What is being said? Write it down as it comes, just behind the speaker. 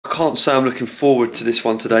can't say I'm looking forward to this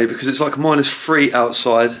one today because it's like -3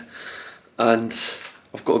 outside and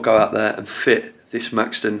I've got to go out there and fit this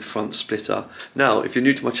Maxton front splitter. Now, if you're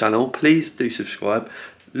new to my channel, please do subscribe.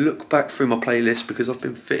 Look back through my playlist because I've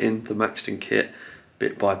been fitting the Maxton kit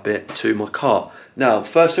bit by bit to my car. Now,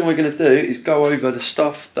 first thing we're going to do is go over the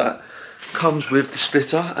stuff that comes with the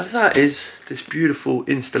splitter, and that is this beautiful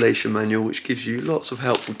installation manual which gives you lots of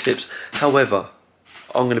helpful tips. However,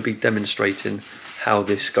 I'm going to be demonstrating how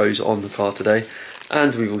this goes on the car today,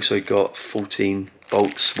 and we've also got 14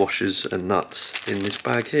 bolts, washers and nuts in this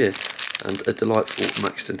bag here, and a delightful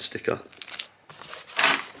Maxton sticker.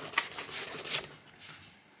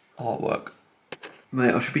 Artwork.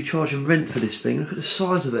 Mate, I should be charging rent for this thing. Look at the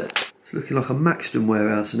size of it. It's looking like a Maxton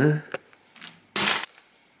warehouse in there.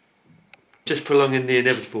 Just prolonging the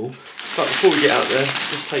inevitable. But before we get out there,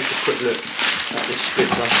 let's take a quick look at this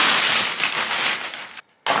splitter.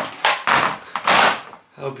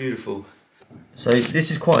 How beautiful. So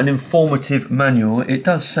this is quite an informative manual. It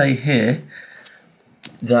does say here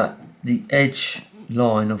that the edge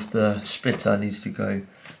line of the splitter needs to go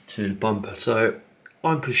to the bumper. So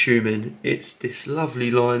I'm presuming it's this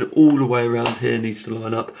lovely line all the way around here needs to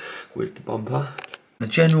line up with the bumper. The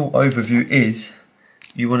general overview is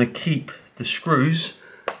you want to keep the screws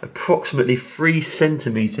approximately 3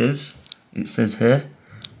 centimeters, it says here,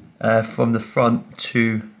 from the front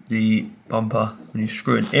to the bumper when you're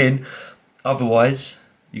screwing in. Otherwise,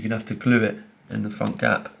 you're going to have to glue it in the front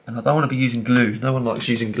gap. And I don't want to be using glue. No one likes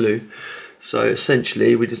using glue. So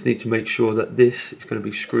essentially, we just need to make sure that this is going to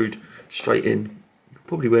be screwed straight in.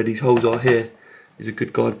 Probably where these holes are here is a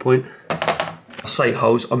good guide point. I say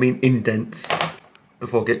holes, I mean indents,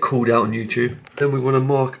 before I get called out on YouTube. Then we want to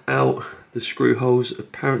mark out the screw holes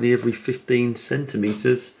apparently every 15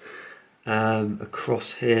 centimeters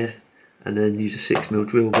across here, and then use a 6mm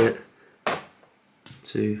drill bit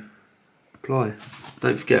to apply.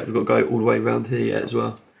 Don't forget, we've got to go all the way around here yet as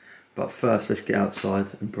well. But first, let's get outside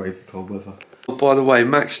and brave the cold weather. Oh, by the way,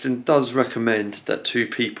 Maxton does recommend that 2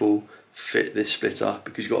 people fit this splitter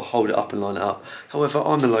because you've got to hold it up and line it up. However,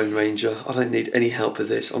 I'm the Lone Ranger. I don't need any help with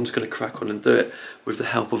this. I'm just going to crack on and do it with the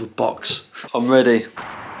help of a box. I'm ready.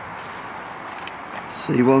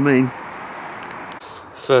 See what I mean?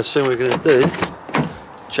 First thing we're going to do,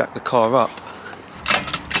 jack the car up.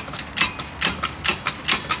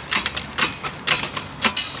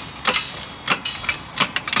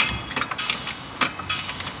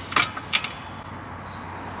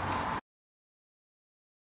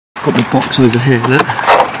 Got the box over here, look.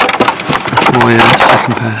 That's my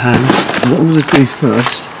second pair of hands. And what I'm going to do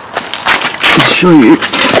first is show you,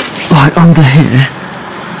 like under here,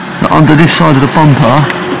 so under this side of the bumper,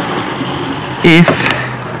 if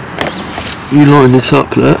you line this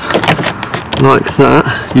up, look, like that,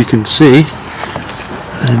 you can see,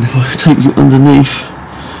 and if I take you underneath,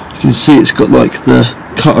 you can see it's got like the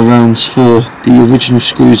cut arounds for the original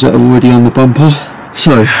screws that are already on the bumper.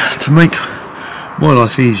 So, to make my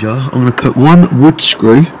life easier, I'm going to put one wood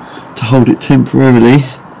screw to hold it temporarily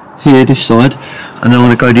here, this side, and then I'm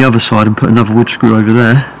going to go the other side and put another wood screw over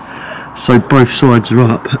there, so both sides are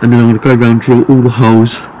up, and then I'm going to go around, drill all the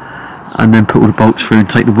holes, and then put all the bolts through and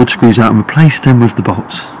take the wood screws out and replace them with the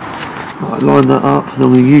bolts. Right, line that up, and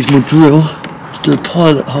I'm going to use my drill to do a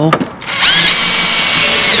pilot hole.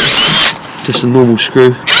 Just a normal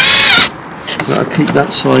screw. So that'll keep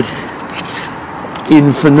that side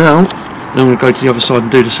in for now. Then I'm going to go to the other side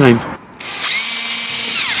and do the same.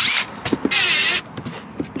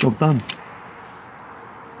 Job done.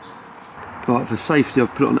 Right, for safety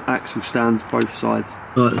I've put it on axle stands both sides.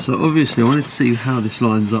 Right, so obviously I wanted to see how this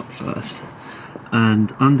lines up first.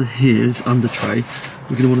 And under here, this under tray,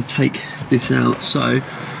 we're going to want to take this out. So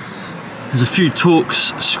there's a few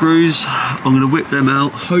Torx screws. I'm going to whip them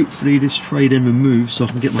out. Hopefully this tray then removes so I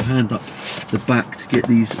can get my hand up the back to get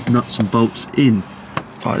these nuts and bolts in.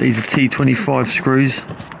 Right, these are T25 screws.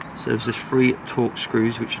 So there's just 3 Torx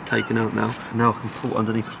screws which are taken out now. Now I can pull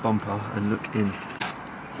underneath the bumper and look in.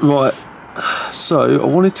 Right, so I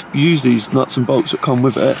wanted to use these nuts and bolts that come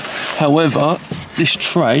with it. However, this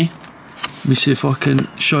tray, let me see if I can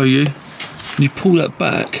show you. When you pull that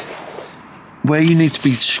back, where you need to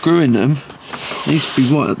be screwing them, needs to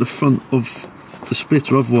be right at the front of the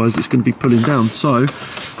splitter, otherwise it's going to be pulling down. So,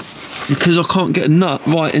 because I can't get a nut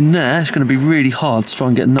right in there, it's going to be really hard to try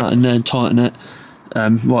and get a nut in there and tighten it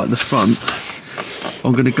right at the front.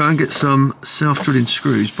 I'm going to go and get some self-drilling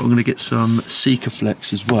screws, but I'm going to get some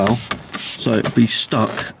Sikaflex as well, so it'll be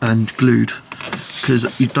stuck and glued,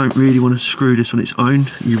 because you don't really want to screw this on its own.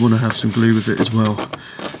 You want to have some glue with it as well,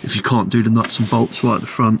 if you can't do the nuts and bolts right at the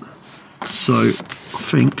front. So I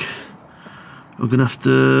think I'm gonna have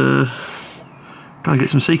to go and get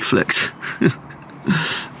some Sikaflex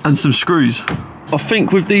and some screws. I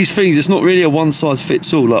think with these things, it's not really a one size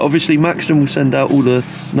fits all. Like obviously Maxton will send out all the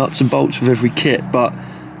nuts and bolts with every kit, but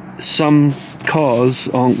some cars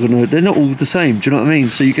they're not all the same, do you know what I mean?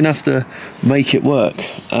 So you're gonna have to make it work.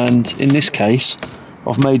 And in this case,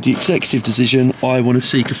 I've made the executive decision, I want to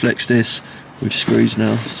Sikaflex this with screws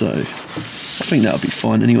now, so I think that'll be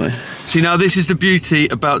fine anyway. See, now this is the beauty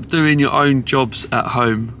about doing your own jobs at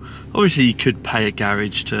home. Obviously you could pay a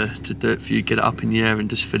garage to do it for you, get it up in the air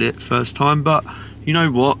and just fit it first time, but you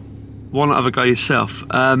know what, why not have a go yourself?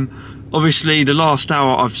 Obviously the last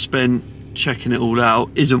hour I've spent checking it all out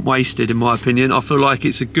isn't wasted in my opinion. I feel like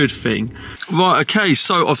it's a good thing. Right, okay,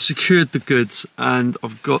 so I've secured the goods and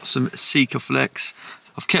I've got some Sikaflex.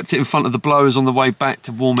 I've kept it in front of the blowers on the way back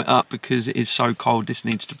to warm it up because it is so cold. This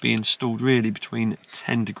needs to be installed really between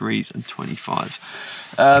 10 degrees and 25.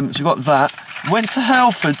 So we've got that. Went to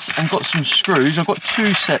Halfords and got some screws. I've got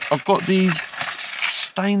two sets. I've got these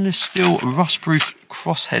stainless steel rust-proof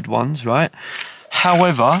crosshead ones, right?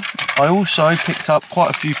 However, I also picked up quite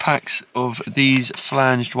a few packs of these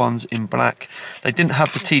flanged ones in black. They didn't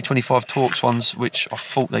have the T25 Torx ones, which I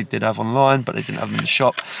thought they did have online, but they didn't have them in the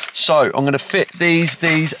shop. So I'm going to fit these,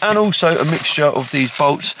 and also a mixture of these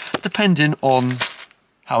bolts, depending on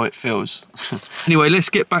how it feels. Anyway, let's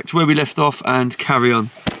get back to where we left off and carry on.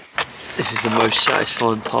 This is the most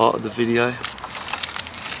satisfying part of the video.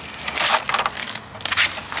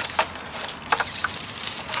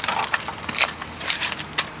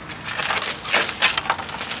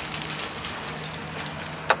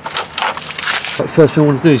 First thing I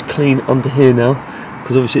want to do is clean under here now,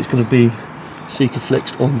 because obviously it's going to be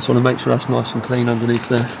Sikaflexed on, so I want to make sure that's nice and clean underneath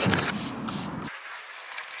there.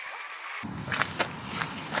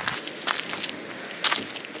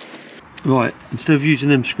 Right, instead of using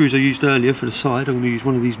them screws I used earlier for the side, I'm going to use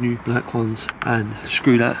one of these new black ones and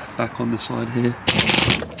screw that back on the side here.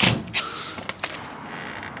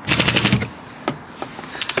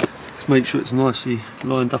 Just make sure it's nicely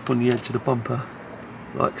lined up on the edge of the bumper,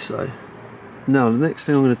 like so. Now the next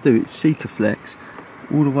thing I'm going to do is Sikaflex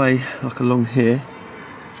all the way like along here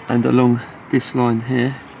and along this line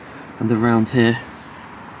here and around here,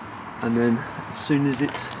 and then as soon as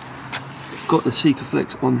it's got the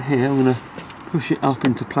Sikaflex on here, I'm going to push it up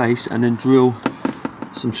into place and then drill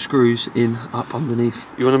some screws in up underneath.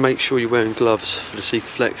 You want to make sure you're wearing gloves for the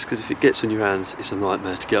Sikaflex, because if it gets on your hands it's a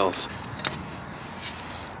nightmare to get off.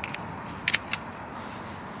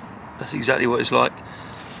 That's exactly what it's like.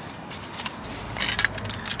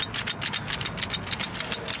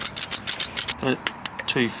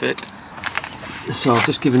 Too thick, so I've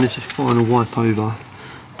just given this a final wipe over,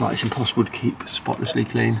 but it's impossible to keep spotlessly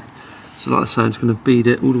clean. So like I say, I'm just going to bead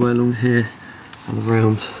it all the way along here and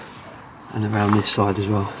around this side as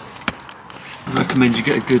well. I recommend you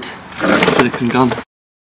get a good silicone gun.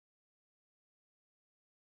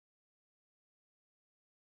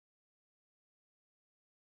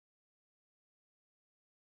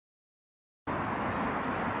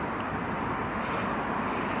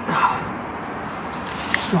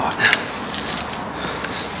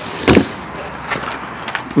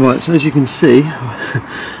 Right, so as you can see,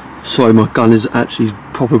 sorry my gun is actually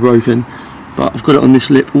proper broken, but I've got it on this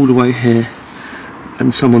lip all the way here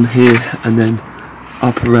and some on here and then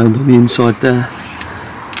up around on the inside there,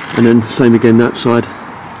 and then same again that side.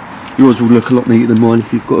 Yours will look a lot neater than mine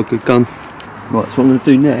if you've got a good gun. Right, so what I'm going to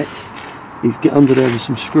do next is get under there with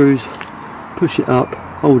some screws, push it up,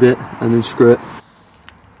 hold it and then screw it.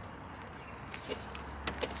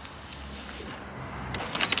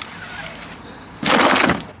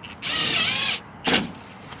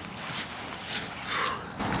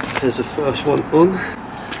 There's the first one on.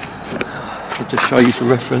 I'll just show you for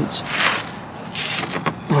reference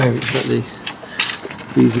where exactly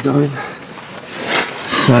these are going.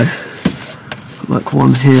 So, like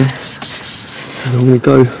one here, and I'm going to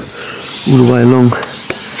go all the way along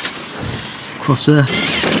across there.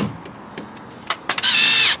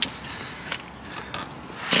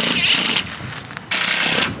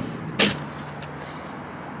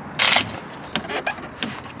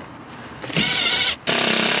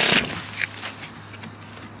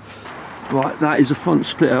 Right, that is the front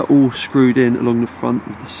splitter all screwed in along the front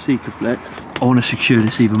with the Sikaflex. I want to secure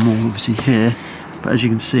this even more obviously here, but as you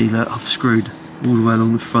can see, look, I've screwed all the way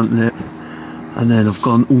along the front lip and then I've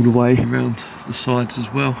gone all the way around the sides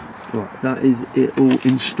as well. Right, that is it all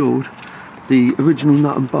installed. The original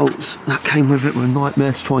nut and bolts that came with it were a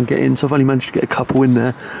nightmare to try and get in, so I've only managed to get a couple in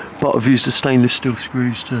there, but I've used the stainless steel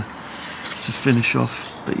screws to finish off.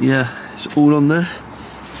 But yeah, it's all on there.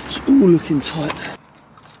 It's all looking tight.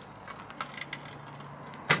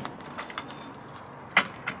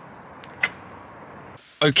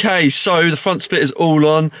 Okay, so the front split is all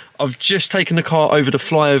on. I've just taken the car over the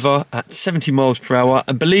flyover at 70 miles per hour,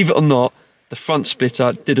 and believe it or not, the front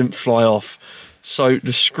splitter didn't fly off. So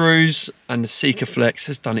the screws and the Sikaflex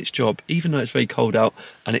has done its job, even though it's very cold out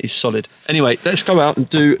and it is solid. Anyway, let's go out and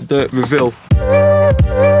do the reveal.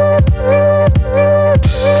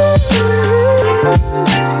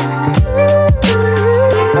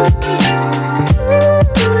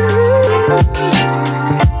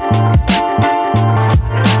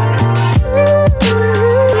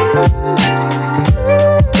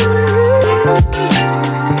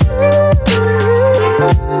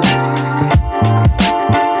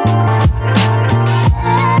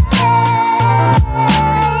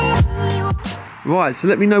 Right, so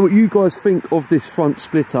let me know what you guys think of this front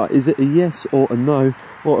splitter. Is it a yes or a no,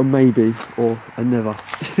 or a maybe, or a never?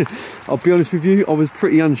 I'll be honest with you, I was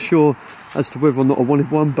pretty unsure as to whether or not I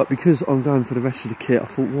wanted one, but because I'm going for the rest of the kit, I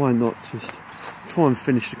thought, why not just try and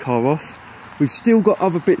finish the car off? We've still got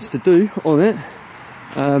other bits to do on it.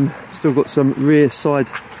 Still got some rear side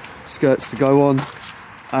skirts to go on,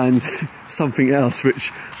 and something else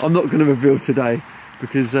which I'm not going to reveal today,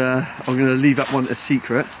 because I'm going to leave that one a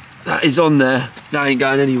secret. That is on there, that ain't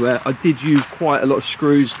going anywhere. I did use quite a lot of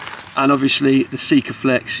screws, and obviously the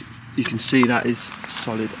Sikaflex, you can see that is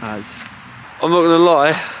solid as. I'm not gonna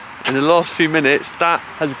lie, in the last few minutes, that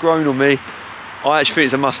has grown on me. I actually think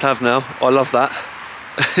it's a must-have now. I love that.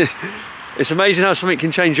 It's amazing how something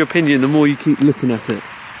can change your opinion the more you keep looking at it.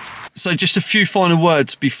 So just a few final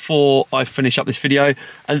words before I finish up this video,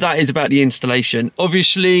 and that is about the installation.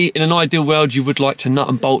 Obviously, in an ideal world, you would like to nut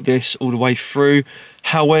and bolt this all the way through.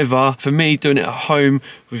 However, for me, doing it at home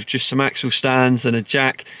with just some axle stands and a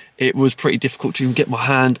jack, it was pretty difficult to even get my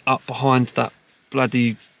hand up behind that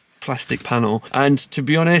bloody plastic panel. And to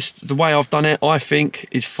be honest, the way I've done it, I think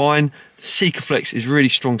is fine. The Sikaflex is really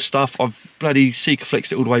strong stuff. I've bloody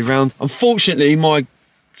Sikaflexed it all the way around. Unfortunately, my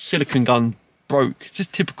silicone gun broke. It's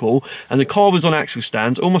just typical, and the car was on axle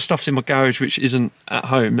stands. All my stuff's in my garage, which isn't at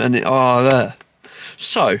home, and there.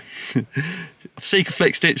 So I've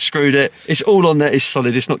Sikaflexed it, screwed it, it's all on there, it's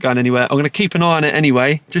solid, it's not going anywhere. I'm going to keep an eye on it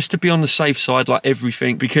anyway, just to be on the safe side like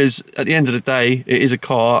everything, because at the end of the day, it is a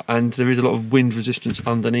car and there is a lot of wind resistance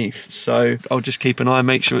underneath. So I'll just keep an eye and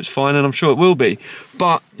make sure it's fine, and I'm sure it will be.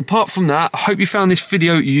 But apart from that, I hope you found this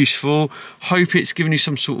video useful. Hope it's given you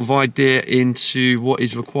some sort of idea into what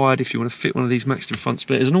is required if you want to fit one of these Maxton front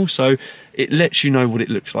splitters, and also it lets you know what it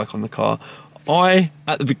looks like on the car. I,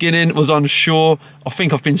 at the beginning, was unsure. I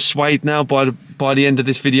think I've been swayed now by the end of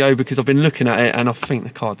this video, because I've been looking at it and I think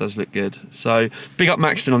the car does look good. So big up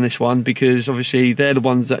Maxton on this one, because obviously they're the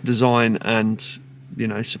ones that design and, you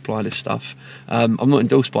know, supply this stuff. I'm not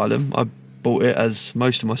endorsed by them. I bought it as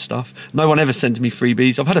most of my stuff. No one ever sends me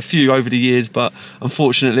freebies. I've had a few over the years, but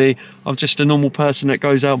unfortunately I'm just a normal person that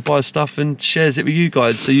goes out and buys stuff and shares it with you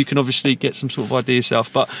guys, so you can obviously get some sort of idea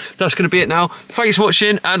yourself. But that's going to be it now. Thanks for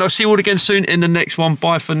watching, and I'll see you all again soon in the next one.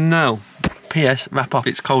 Bye for now. PS, wrap up,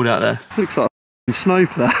 it's cold out there. Looks like a snow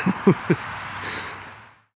plough.